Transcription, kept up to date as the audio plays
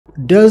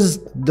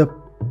Does the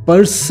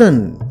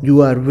person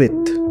you are with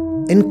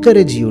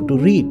encourage you to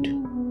read?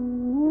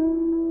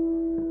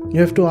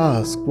 You have to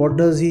ask, what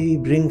does he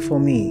bring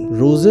for me?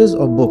 Roses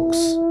or books?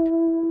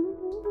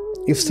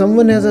 If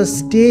someone has a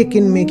stake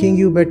in making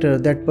you better,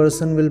 that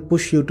person will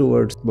push you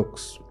towards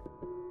books.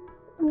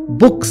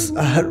 Books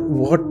are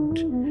what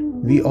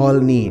we all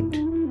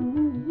need.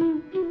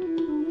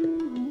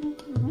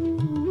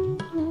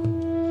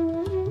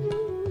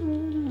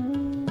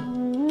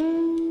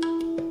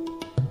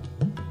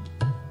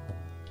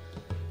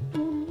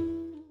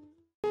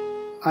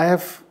 I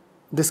have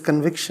this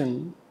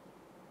conviction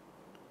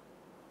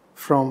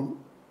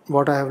from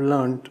what I have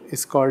learned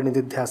is called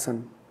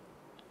nididhyasan.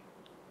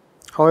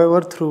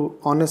 However, through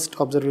honest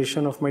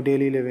observation of my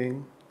daily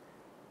living,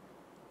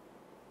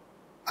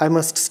 I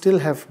must still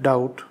have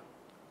doubt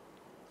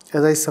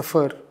as I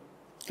suffer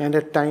and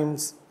at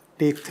times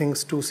take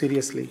things too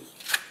seriously.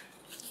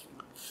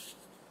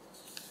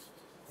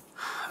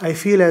 I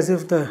feel as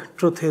if the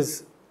truth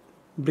is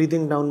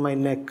breathing down my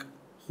neck,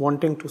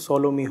 wanting to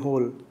swallow me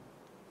whole,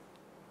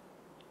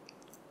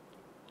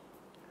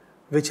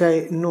 which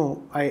I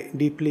know I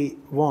deeply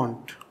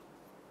want.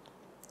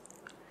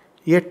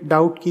 Yet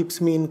doubt keeps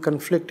me in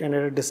conflict and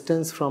at a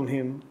distance from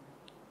him,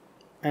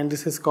 and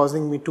this is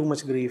causing me too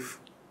much grief.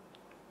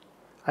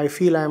 I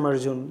feel I am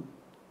Arjun,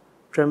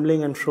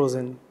 trembling and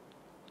frozen.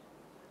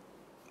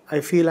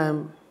 I feel I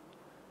am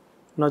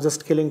not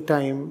just killing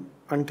time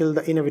until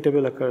the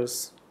inevitable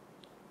occurs.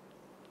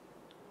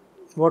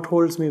 What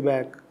holds me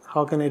back?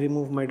 How can I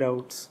remove my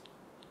doubts?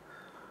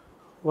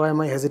 Why am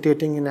I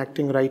hesitating in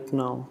acting right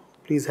now?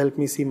 Please help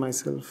me see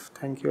myself.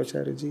 Thank you,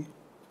 Acharya ji.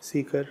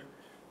 Seeker,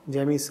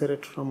 Jamie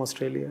Surratt from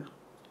Australia.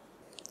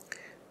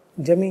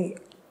 Jamie,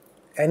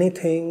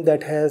 anything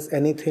that has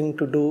anything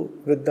to do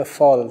with the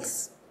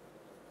false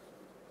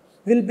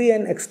will be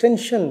an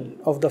extension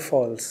of the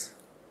false.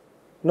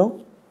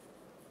 No?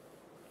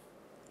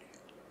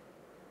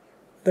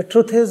 The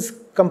truth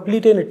is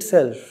complete in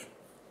itself.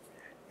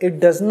 It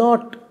does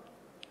not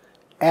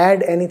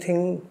add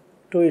anything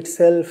to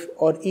itself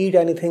or eat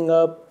anything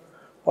up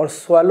or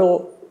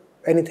swallow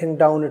anything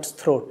down its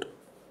throat.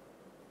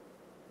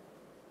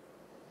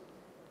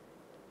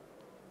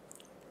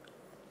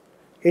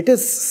 It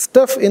is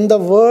stuff in the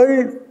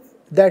world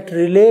that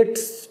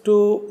relates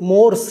to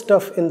more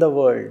stuff in the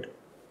world.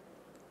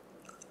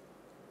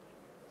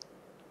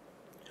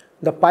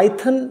 The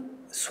python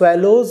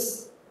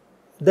swallows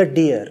the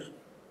deer.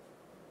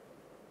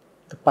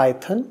 The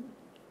python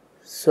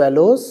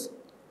swallows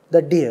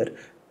the deer.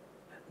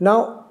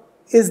 Now,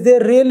 is there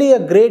really a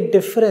great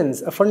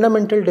difference, a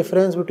fundamental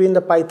difference between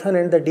the python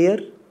and the deer?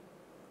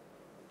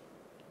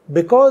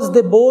 Because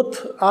they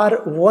both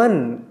are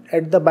one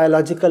at the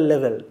biological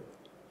level.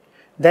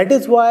 That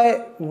is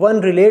why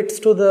one relates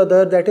to the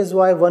other, that is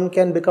why one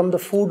can become the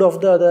food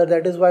of the other,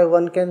 that is why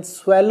one can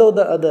swallow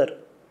the other.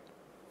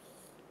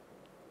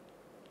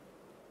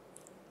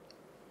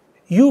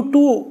 You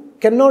too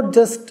cannot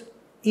just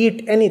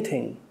eat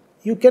anything.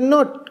 You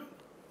cannot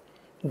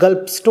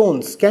gulp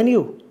stones, can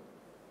you?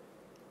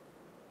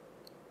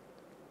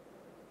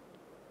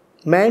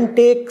 Man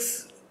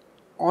takes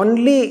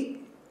only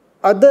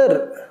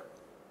other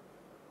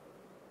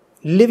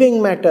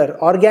living matter,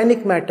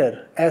 organic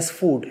matter as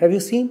food. Have you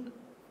seen?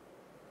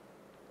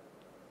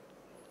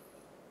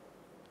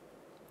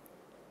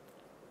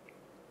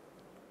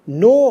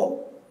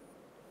 No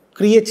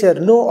creature,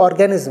 no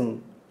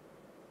organism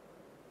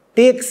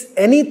takes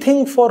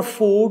anything for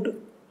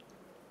food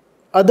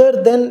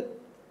other than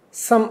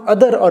some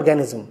other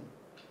organism.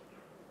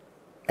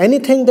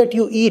 Anything that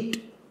you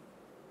eat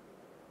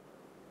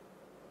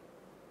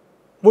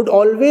would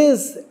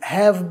always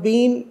have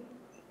been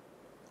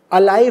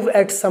alive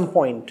at some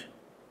point.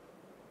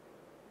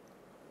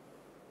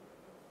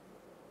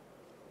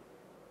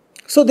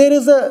 So there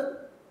is a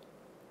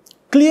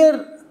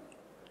clear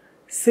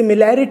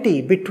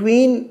similarity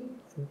between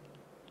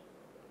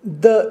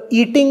the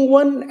eating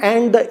one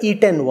and the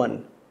eaten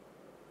one.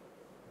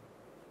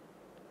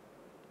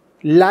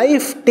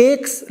 Life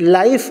takes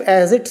life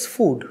as its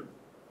food.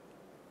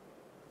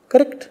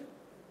 Correct?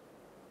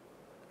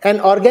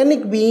 An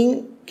organic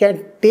being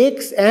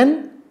takes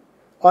an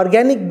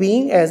organic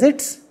being as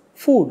its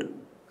food.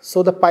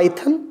 So the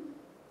python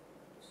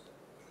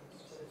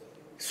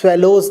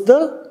swallows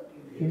the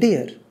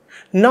deer.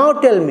 Now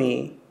tell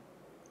me,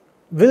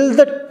 will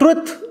the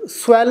truth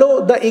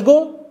swallow the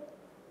ego?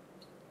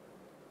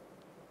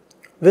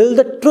 Will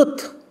the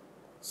truth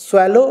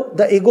swallow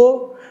the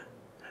ego?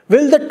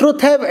 Will the truth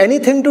have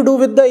anything to do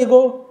with the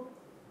ego?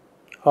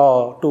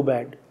 Oh, too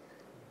bad.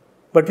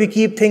 But we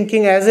keep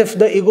thinking as if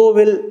the ego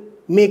will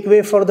make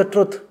way for the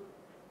truth.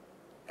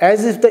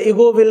 As if the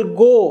ego will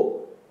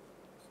go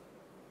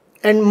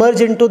and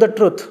merge into the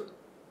truth.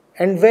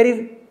 And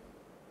very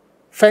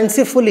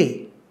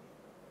fancifully,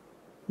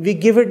 we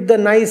give it the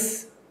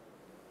nice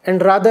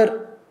and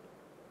rather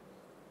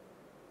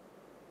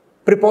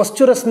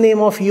preposterous name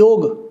of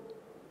yoga.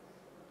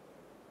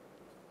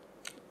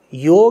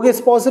 Yoga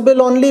is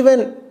possible only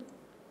when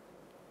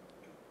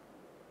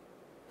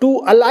two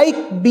two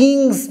alike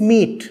beings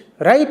meet,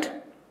 right?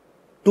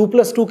 2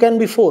 plus 2 can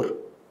be 4.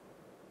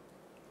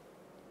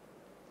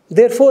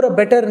 Therefore, a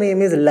better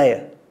name is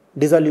laya,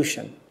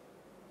 dissolution.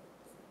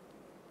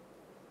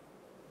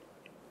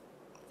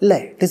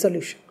 Laya,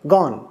 dissolution,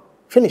 gone,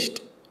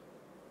 finished.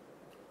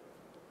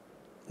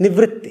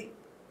 Nivritti.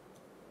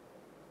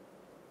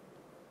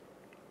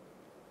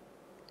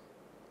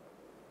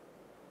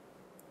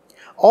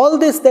 All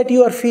this that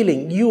you are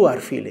feeling.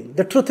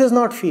 The truth is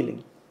not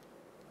feeling.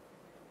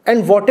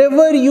 And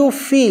whatever you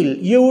feel,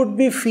 you would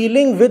be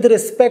feeling with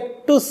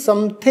respect to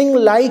something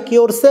like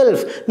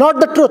yourself, not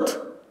the truth.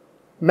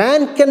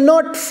 Man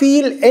cannot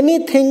feel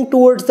anything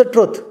towards the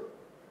truth.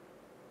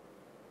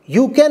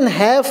 You can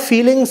have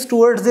feelings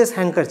towards this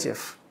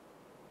handkerchief.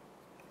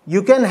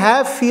 You can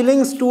have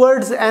feelings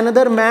towards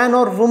another man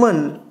or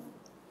woman,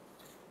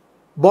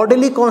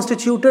 bodily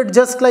constituted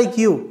just like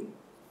you.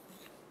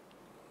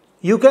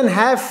 You can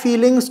have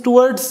feelings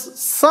towards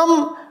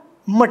some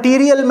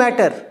material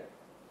matter.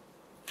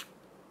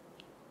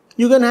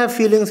 You can have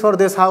feelings for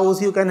this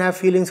house, you can have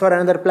feelings for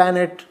another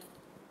planet,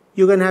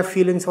 you can have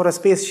feelings for a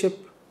spaceship,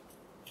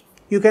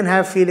 you can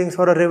have feelings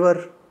for a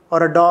river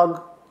or a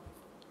dog.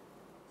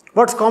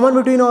 What's common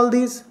between all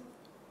these?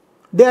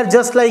 They are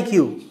just like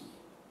you.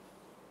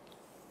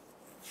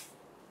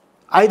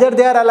 Either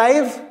they are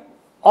alive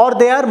or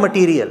they are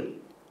material.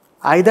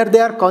 Either they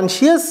are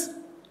conscious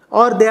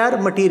or they are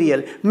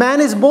material.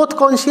 Man is both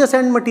conscious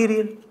and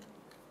material.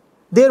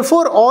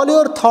 Therefore, all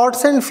your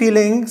thoughts and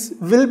feelings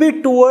will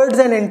be towards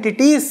an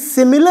entity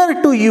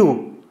similar to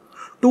you.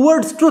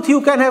 Towards truth,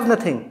 you can have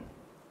nothing.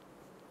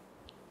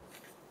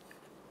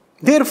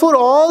 Therefore,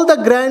 all the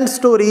grand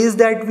stories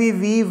that we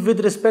weave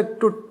with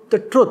respect to the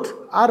truth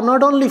are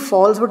not only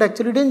false but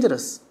actually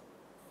dangerous.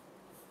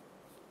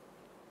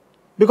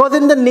 Because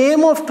in the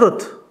name of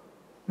truth,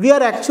 we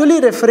are actually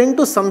referring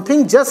to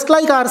something just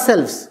like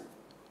ourselves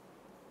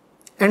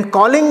and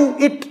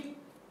calling it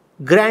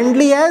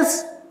grandly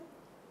as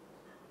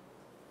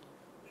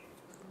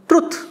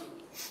truth.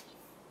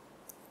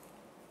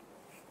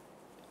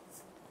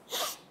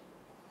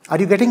 Are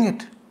you getting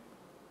it?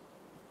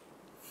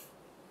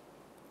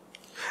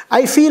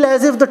 I feel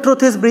as if the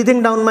truth is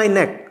breathing down my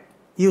neck,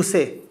 you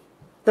say.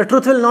 The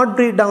truth will not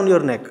breathe down your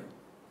neck.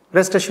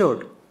 Rest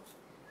assured.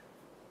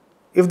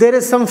 If there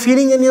is some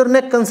feeling in your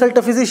neck, consult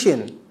a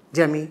physician,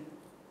 Jamie.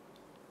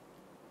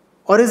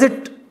 Or is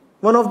it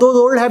one of those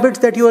old habits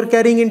that you are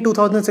carrying in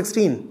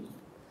 2016?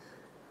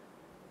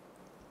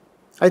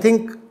 I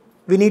think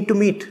we need to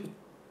meet.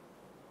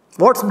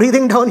 What's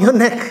breathing down your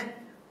neck?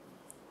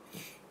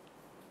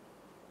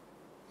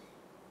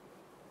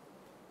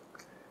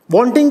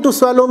 Wanting to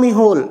swallow me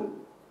whole,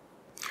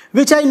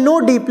 which I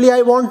know deeply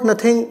I want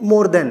nothing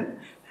more than.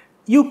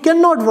 You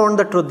cannot want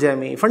the truth,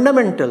 Jamie.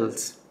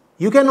 Fundamentals.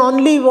 You can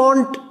only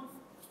want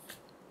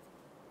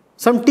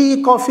some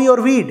tea, coffee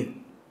or weed.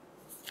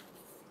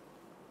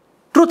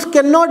 Truth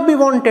cannot be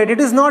wanted. It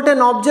is not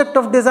an object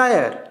of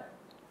desire.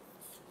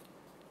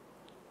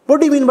 What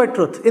do you mean by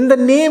truth? In the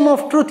name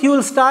of truth, you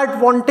will start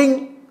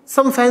wanting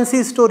some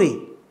fancy story,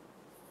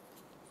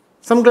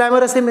 some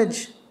glamorous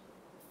image.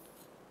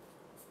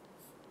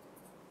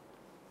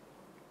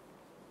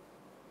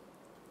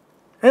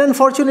 And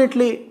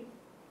unfortunately,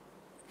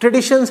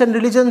 traditions and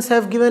religions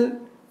have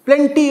given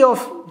plenty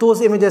of those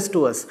images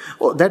to us.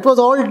 Oh, that was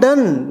all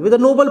done with a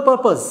noble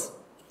purpose.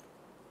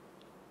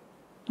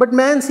 But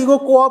man's ego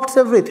co-opts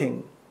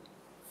everything.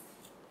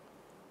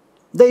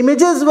 The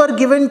images were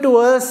given to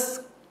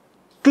us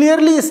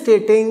clearly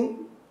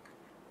stating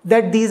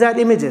that these are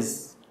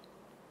images.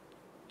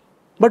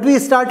 But we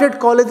started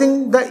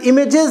calling the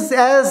images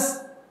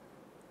as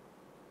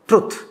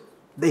truth.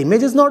 The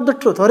image is not the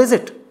truth, or is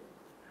it?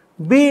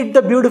 Be it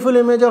the beautiful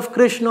image of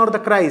Krishna or the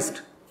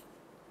Christ.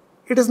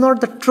 It is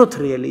not the truth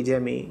really,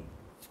 Jamie.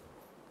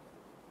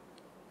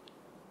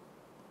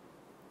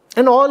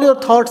 And all your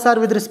thoughts are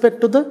with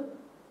respect to the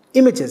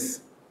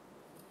images.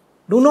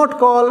 Do not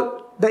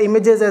call the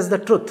images as the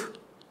truth.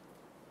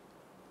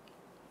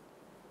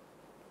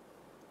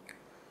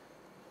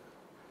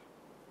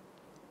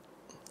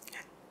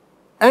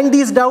 And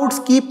these doubts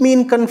keep me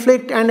in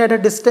conflict and at a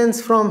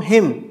distance from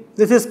Him.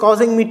 This is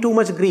causing me too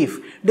much grief.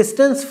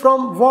 Distance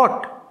from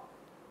what?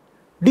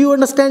 Do you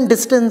understand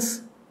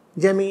distance,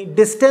 Jamie?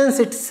 Distance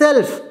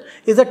itself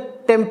is a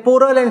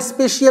temporal and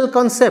spatial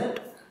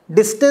concept.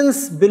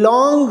 Distance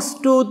belongs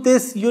to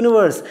this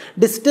universe.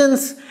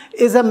 Distance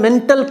is a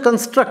mental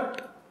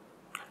construct.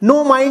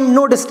 No mind,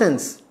 no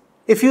distance.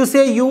 If you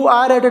say you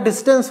are at a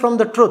distance from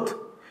the truth,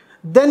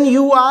 then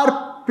you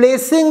are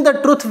placing the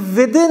truth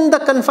within the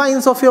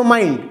confines of your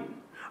mind.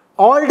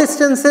 All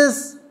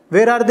distances,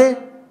 where are they?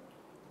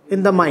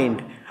 In the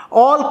mind.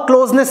 All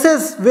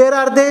closenesses, where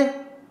are they?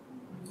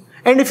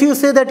 And if you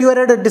say that you are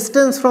at a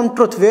distance from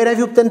truth, where have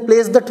you then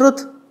placed the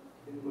truth?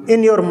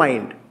 In your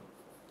mind.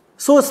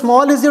 So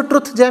small is your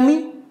truth,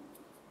 Jamie,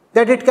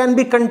 that it can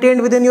be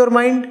contained within your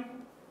mind.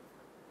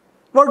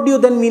 What do you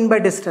then mean by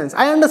distance?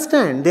 I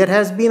understand there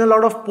has been a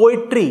lot of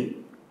poetry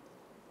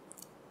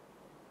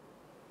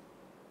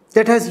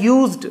that has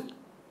used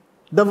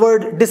the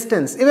word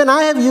distance. Even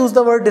I have used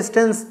the word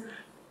distance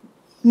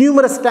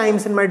numerous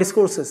times in my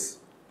discourses.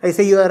 I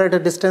say you are at a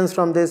distance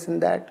from this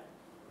and that.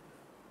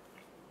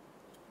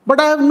 But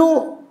I have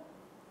no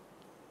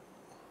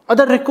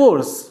other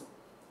recourse.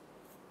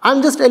 I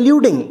am just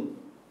alluding.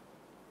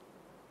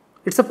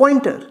 It's a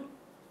pointer.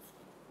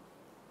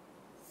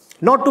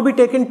 Not to be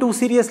taken too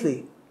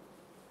seriously.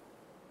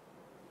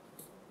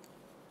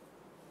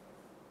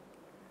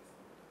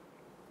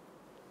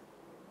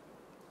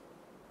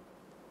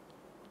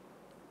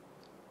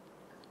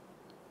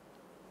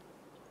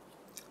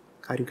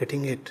 Are you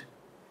getting it?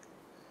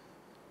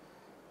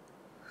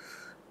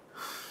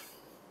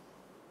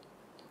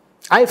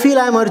 I feel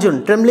I am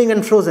Arjun, trembling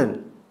and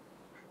frozen.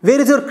 Where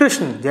is your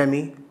Krishna,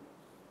 Jamie?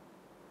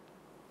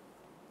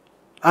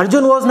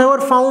 Arjun was never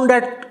found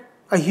at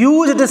a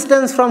huge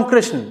distance from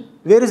Krishna.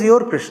 Where is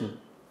your Krishna?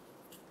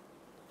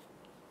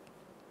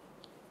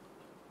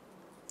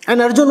 And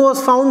Arjun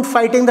was found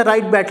fighting the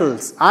right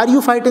battles. Are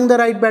you fighting the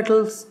right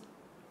battles?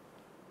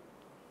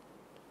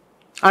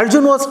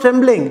 Arjun was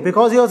trembling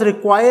because he was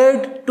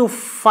required to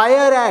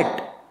fire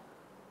at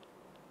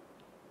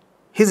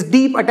his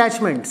deep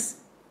attachments.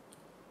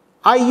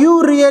 Are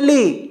you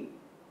really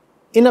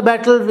in a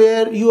battle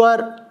where you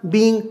are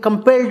being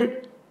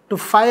compelled to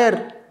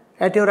fire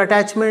at your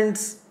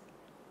attachments?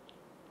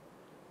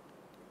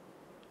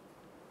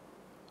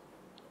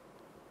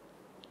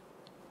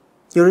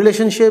 Your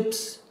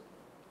relationships?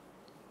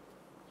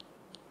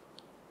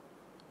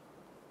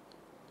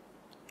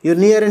 Your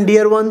near and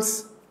dear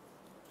ones?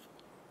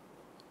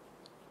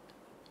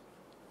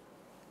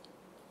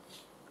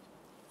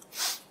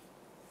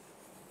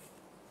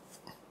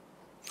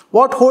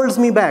 What holds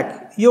me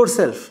back?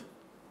 Yourself.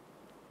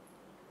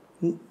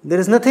 There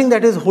is nothing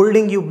that is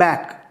holding you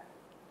back.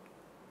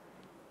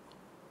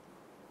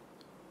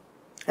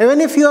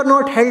 Even if you are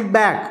not held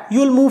back,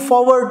 you will move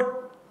forward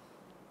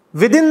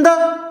within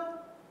the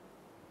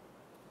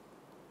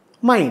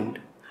mind.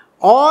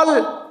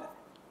 All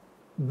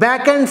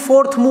back and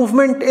forth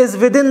movement is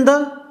within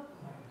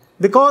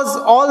because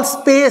all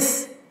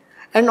space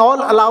and all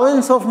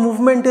allowance of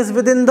movement is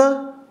within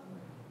the.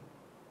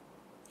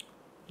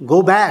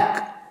 Go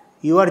back.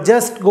 You are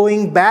just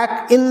going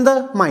back in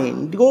the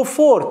mind. Go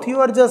forth.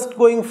 You are just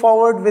going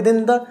forward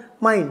within the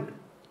mind.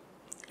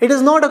 It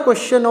is not a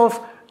question of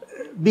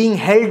being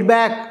held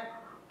back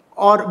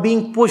or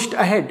being pushed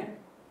ahead.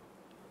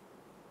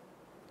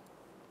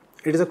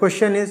 It is a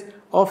question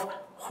of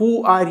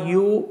who are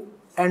you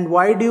and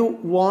why do you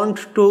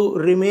want to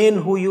remain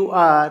who you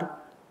are,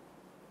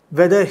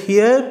 whether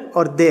here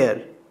or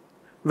there,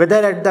 whether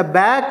at the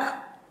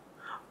back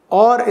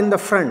or in the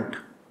front.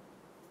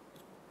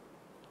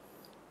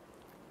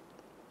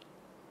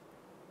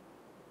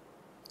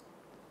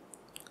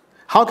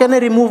 How can I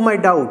remove my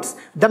doubts?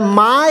 The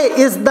my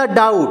is the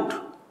doubt.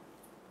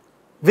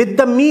 With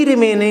the me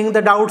remaining,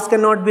 the doubts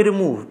cannot be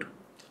removed.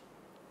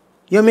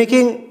 You are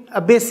making a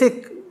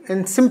basic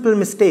and simple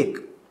mistake.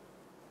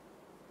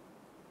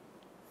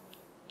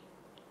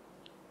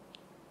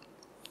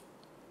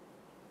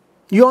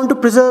 You want to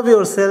preserve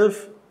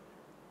yourself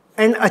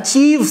and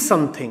achieve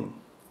something.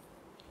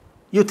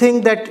 You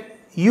think that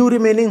you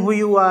remaining who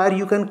you are,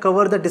 you can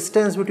cover the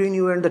distance between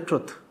you and the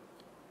truth.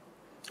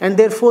 And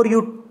therefore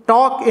you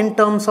talk in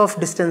terms of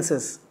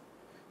distances.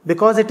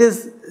 Because it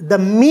is the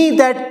me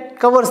that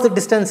covers the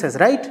distances,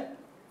 right?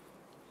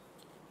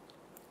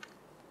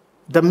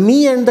 The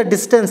me and the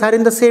distance are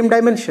in the same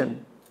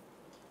dimension.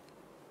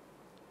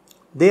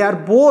 They are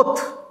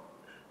both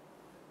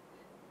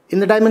in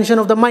the dimension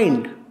of the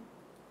mind.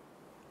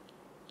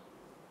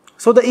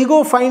 So the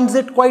ego finds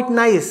it quite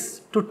nice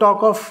to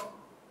talk of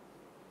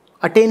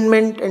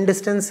attainment and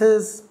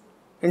distances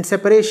and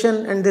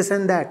separation and this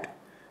and that.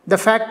 The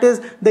fact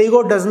is, the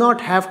ego does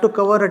not have to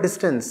cover a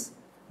distance.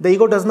 The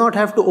ego does not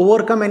have to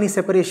overcome any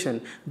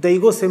separation. The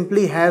ego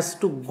simply has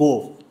to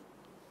go.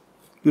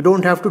 You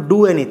don't have to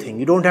do anything.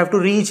 You don't have to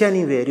reach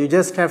anywhere. You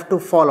just have to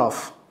fall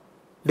off,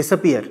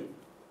 disappear.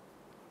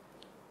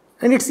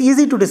 And it's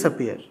easy to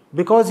disappear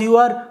because you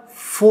are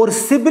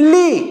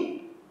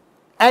forcibly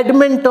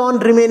adamant on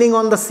remaining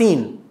on the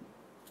scene.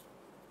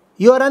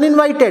 You are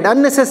uninvited,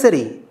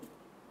 unnecessary.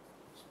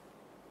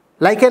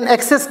 Like an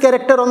excess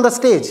character on the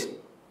stage.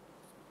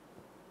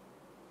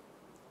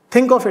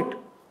 Think of it.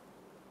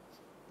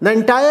 The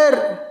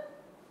entire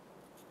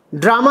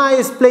drama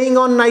is playing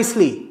on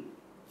nicely.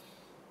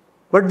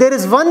 But there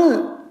is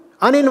one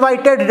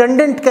uninvited,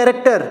 redundant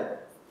character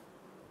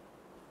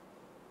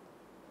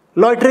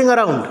loitering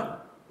around.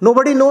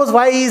 Nobody knows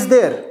why he is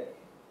there.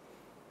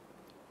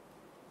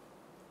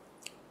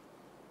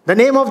 The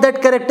name of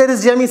that character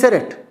is Jamie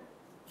Seret.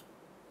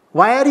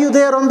 Why are you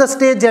there on the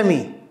stage,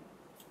 Jamie?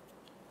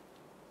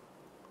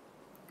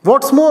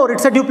 What's more,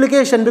 it's a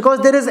duplication because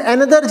there is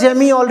another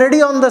Jamie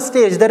already on the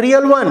stage, the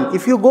real one.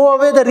 If you go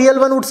away, the real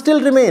one would still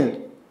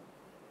remain.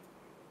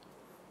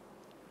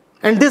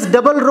 And this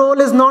double role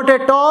is not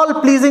at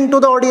all pleasing to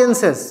the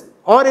audiences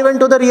or even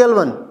to the real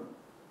one.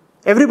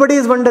 Everybody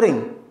is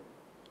wondering,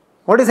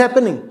 what is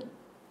happening?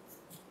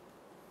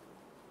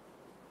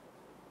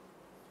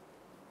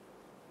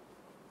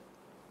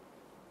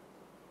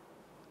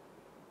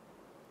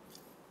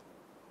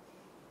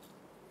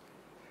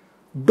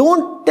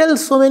 Don't tell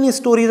so many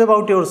stories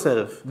about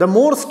yourself. The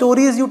more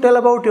stories you tell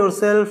about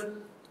yourself,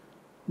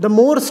 the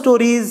more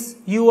stories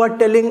you are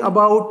telling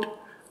about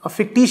a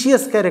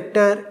fictitious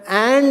character,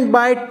 and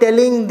by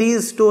telling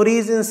these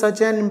stories in such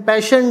an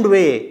impassioned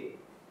way,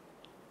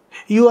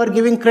 you are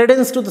giving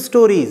credence to the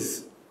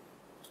stories.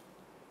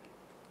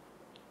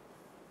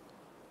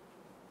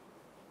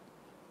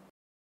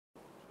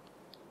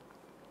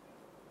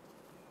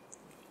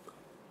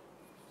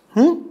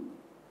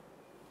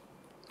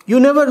 You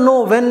never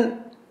know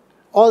when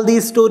all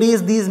these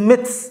stories, these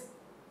myths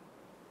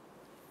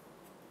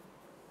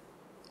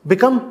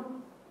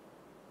become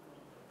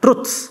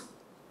truths.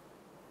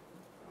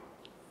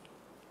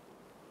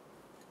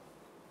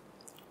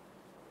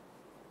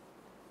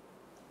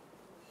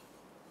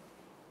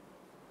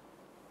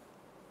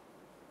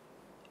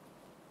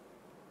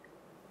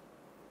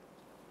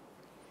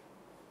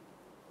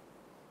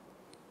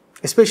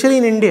 Especially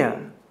in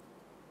India.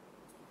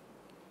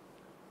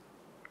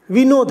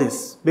 We know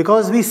this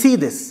because we see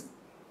this.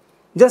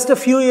 Just a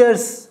few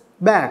years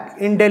back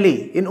in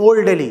Delhi, in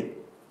old Delhi,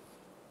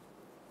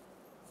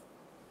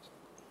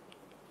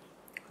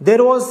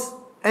 there was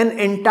an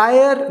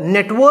entire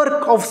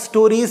network of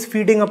stories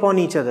feeding upon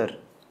each other.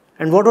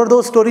 And what were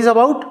those stories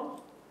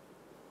about?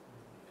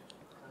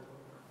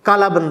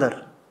 Kala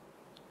Bandar.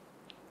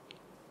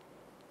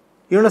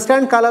 You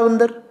understand Kala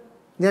Bandar,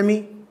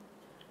 Jami?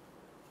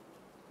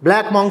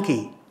 Black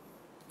monkey.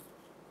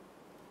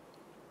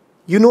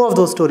 You know of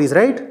those stories,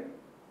 right?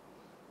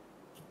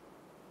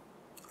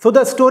 So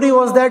the story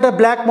was that a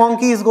black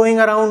monkey is going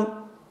around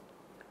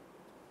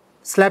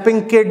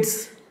slapping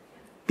kids,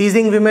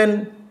 teasing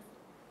women,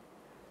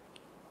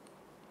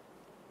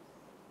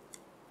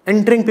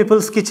 entering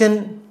people's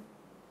kitchen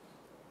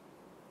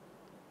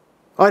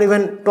or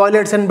even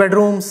toilets and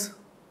bedrooms,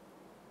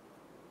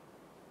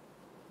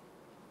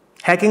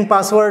 hacking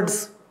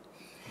passwords.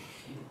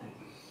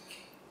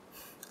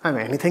 I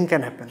mean, anything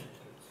can happen.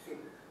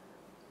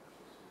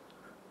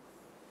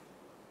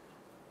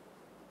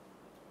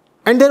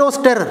 And there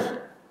was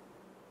terror.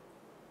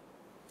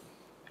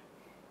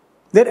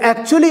 There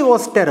actually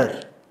was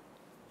terror.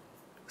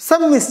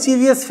 Some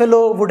mischievous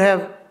fellow would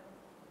have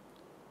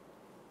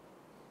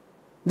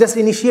just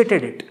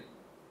initiated it.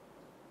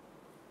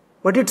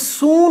 But it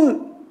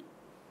soon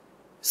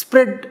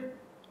spread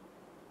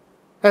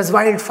as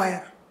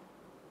wildfire.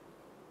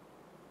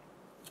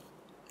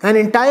 An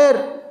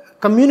entire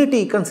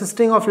community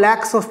consisting of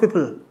lakhs of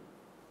people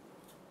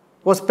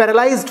was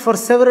paralyzed for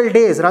several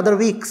days, rather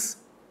weeks.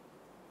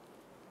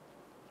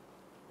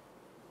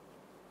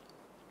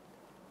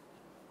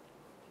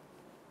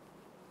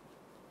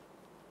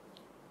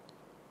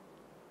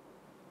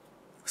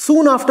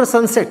 Soon after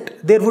sunset,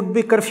 there would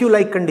be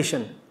curfew-like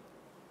condition.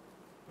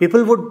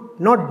 People would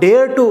not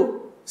dare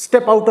to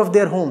step out of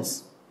their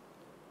homes.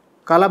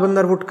 Kala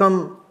Bandar would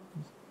come,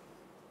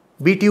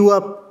 beat you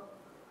up.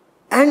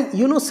 And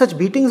you know, such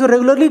beatings are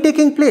regularly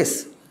taking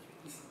place.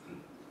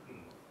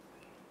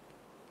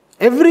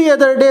 Every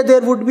other day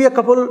there would be a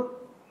couple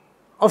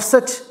of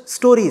such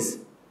stories.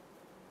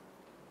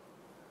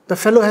 The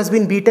fellow has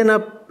been beaten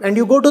up, and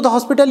you go to the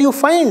hospital, you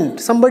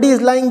find somebody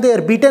is lying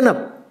there, beaten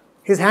up.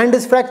 His hand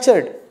is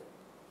fractured.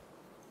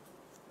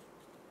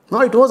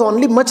 Now, it was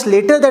only much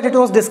later that it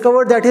was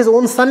discovered that his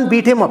own son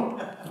beat him up.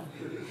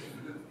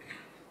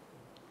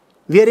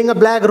 Wearing a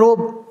black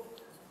robe.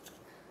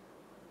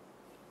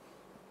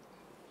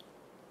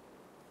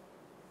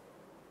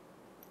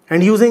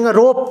 And using a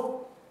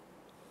rope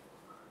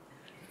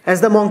as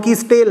the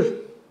monkey's tail.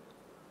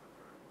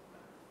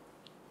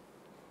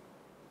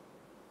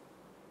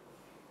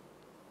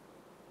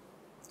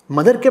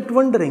 Mother kept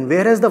wondering,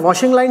 where has the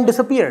washing line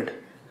disappeared?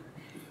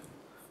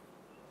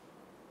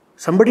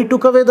 Somebody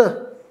took away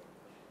the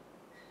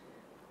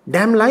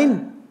damn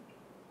line.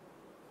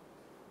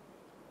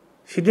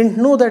 She didn't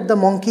know that the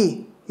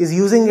monkey is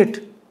using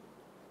it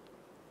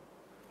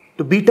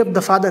to beat up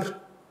the father.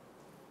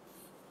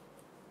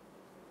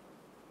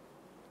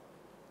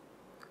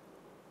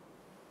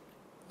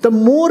 The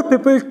more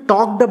people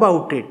talked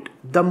about it,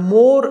 the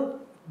more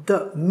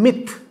the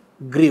myth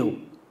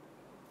grew.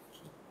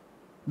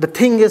 The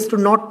thing is to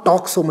not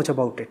talk so much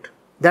about it.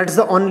 That's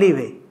the only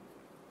way.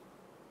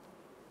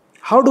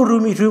 How do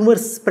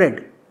rumors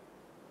spread?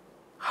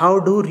 How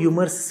do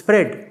rumors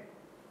spread?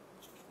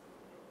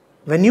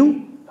 When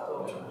you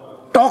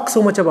talk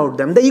so much about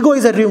them. The ego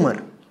is a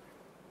rumor.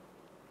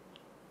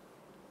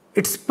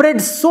 It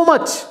spreads so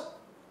much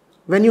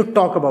when you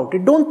talk about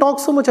it. Don't talk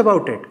so much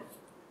about it.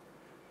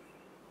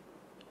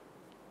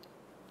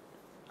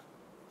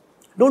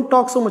 Don't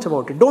talk so much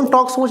about it. Don't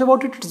talk so much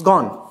about it, it's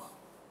gone.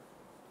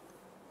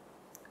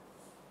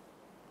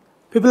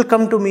 People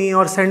come to me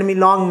or send me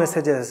long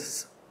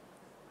messages.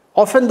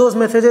 Often those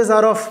messages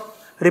are of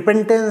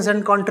repentance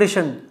and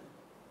contrition.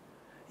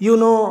 You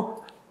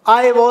know,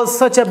 I was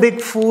such a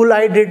big fool,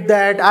 I did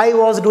that, I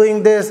was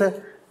doing this.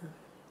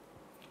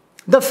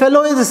 The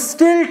fellow is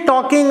still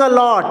talking a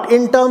lot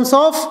in terms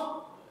of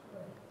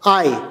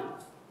I.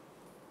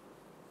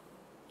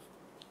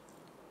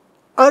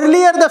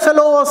 Earlier the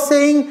fellow was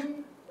saying,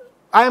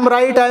 I am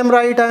right, I am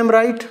right, I am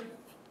right.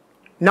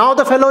 Now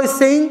the fellow is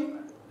saying,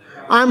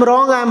 I am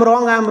wrong, I am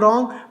wrong, I am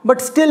wrong.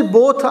 But still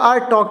both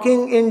are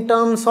talking in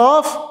terms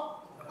of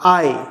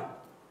I.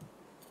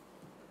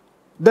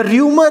 The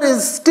rumor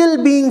is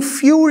still being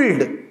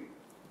fueled.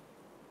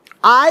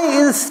 I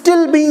is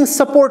still being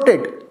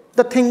supported.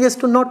 The thing is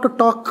to not to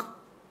talk.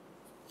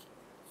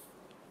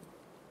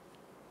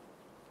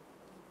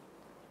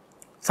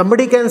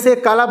 Somebody can say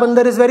Kala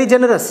Bandar is very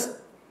generous.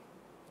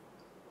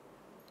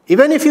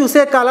 Even if you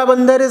say Kala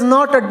Bandar is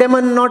not a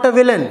demon, not a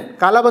villain,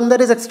 Kala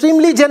Bandar is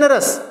extremely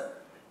generous.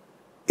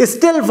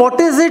 Still,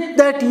 what is it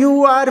that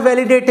you are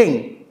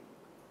validating?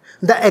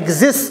 The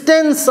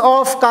existence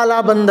of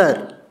Kala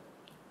Bandar.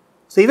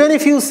 So even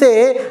if you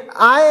say,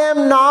 I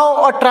am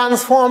now a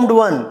transformed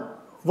one,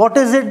 what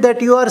is it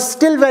that you are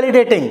still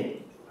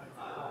validating?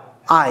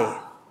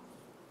 I.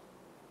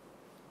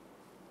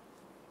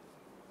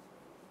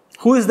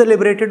 Who is the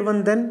liberated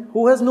one then?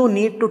 Who has no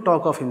need to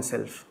talk of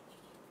himself.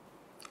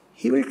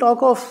 He will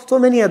talk of so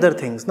many other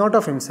things, not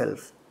of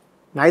himself.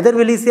 Neither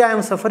will he say, I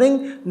am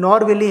suffering,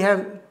 nor will he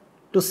have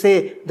to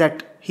say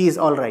that he is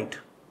all right.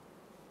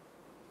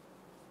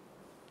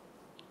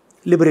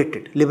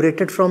 Liberated.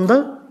 Liberated from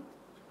the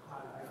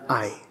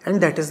I.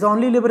 And that is the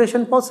only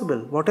liberation possible.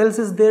 What else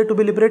is there to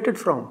be liberated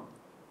from?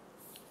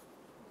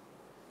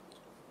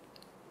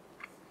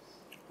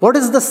 What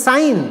is the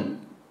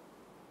sign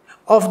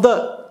of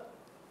the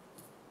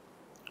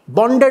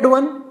bonded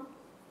one?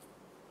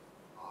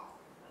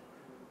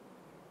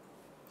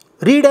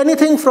 Read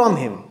anything from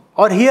him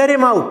or hear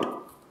him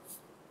out.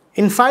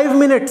 In 5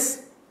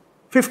 minutes,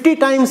 50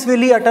 times will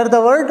he utter the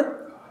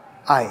word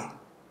I.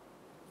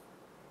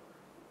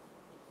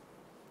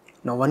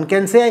 Now one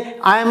can say,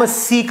 I am a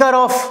seeker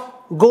of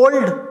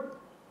gold,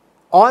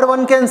 or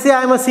one can say,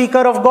 I am a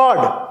seeker of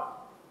God.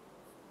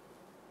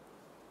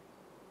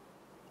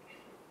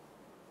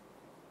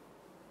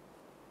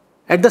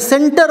 At the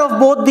center of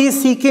both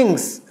these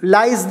seekings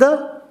lies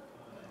the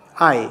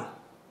I.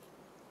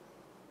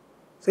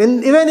 So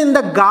even in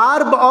the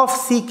garb of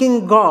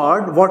seeking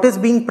God, what is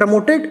being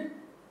promoted?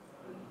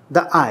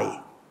 The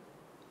I.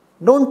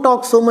 Don't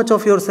talk so much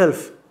of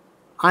yourself.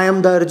 I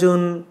am the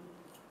Arjun.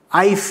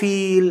 I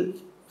feel.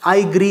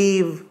 I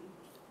grieve.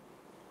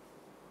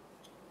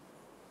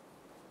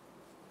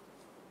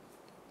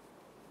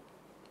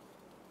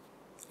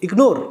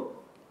 Ignore.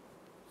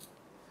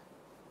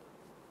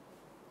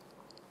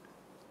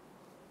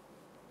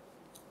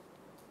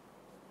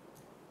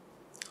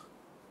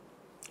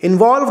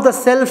 Involve the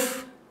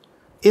self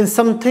in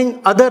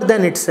something other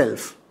than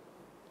itself.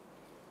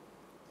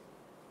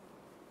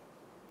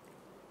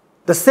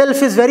 The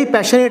self is very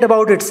passionate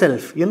about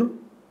itself, you know.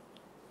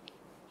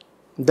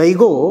 The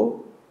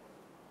ego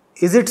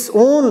is its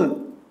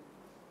own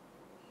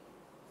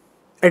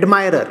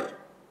admirer.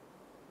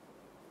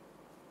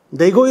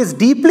 The ego is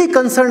deeply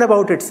concerned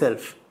about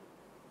itself.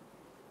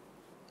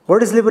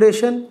 What is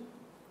liberation?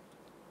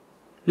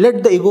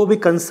 Let the ego be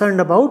concerned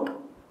about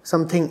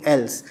something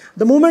else.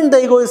 The moment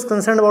the ego is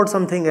concerned about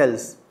something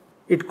else,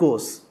 it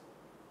goes.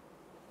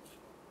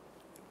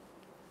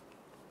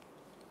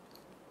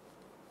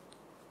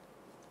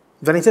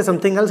 When I say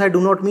something else, I do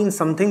not mean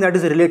something that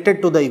is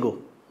related to the ego.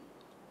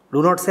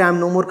 Do not say I am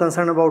no more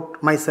concerned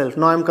about myself.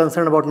 Now I am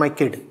concerned about my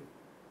kid.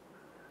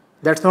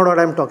 That's not what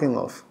I am talking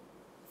of.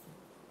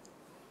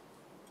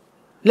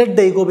 Let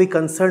the ego be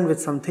concerned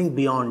with something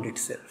beyond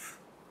itself.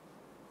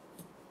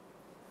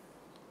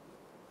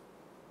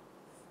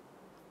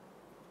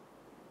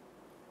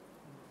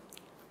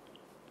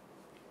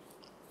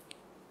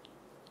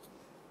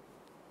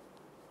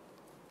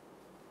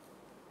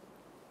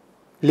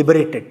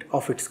 Liberated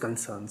of its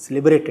concerns,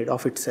 liberated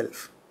of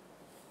itself.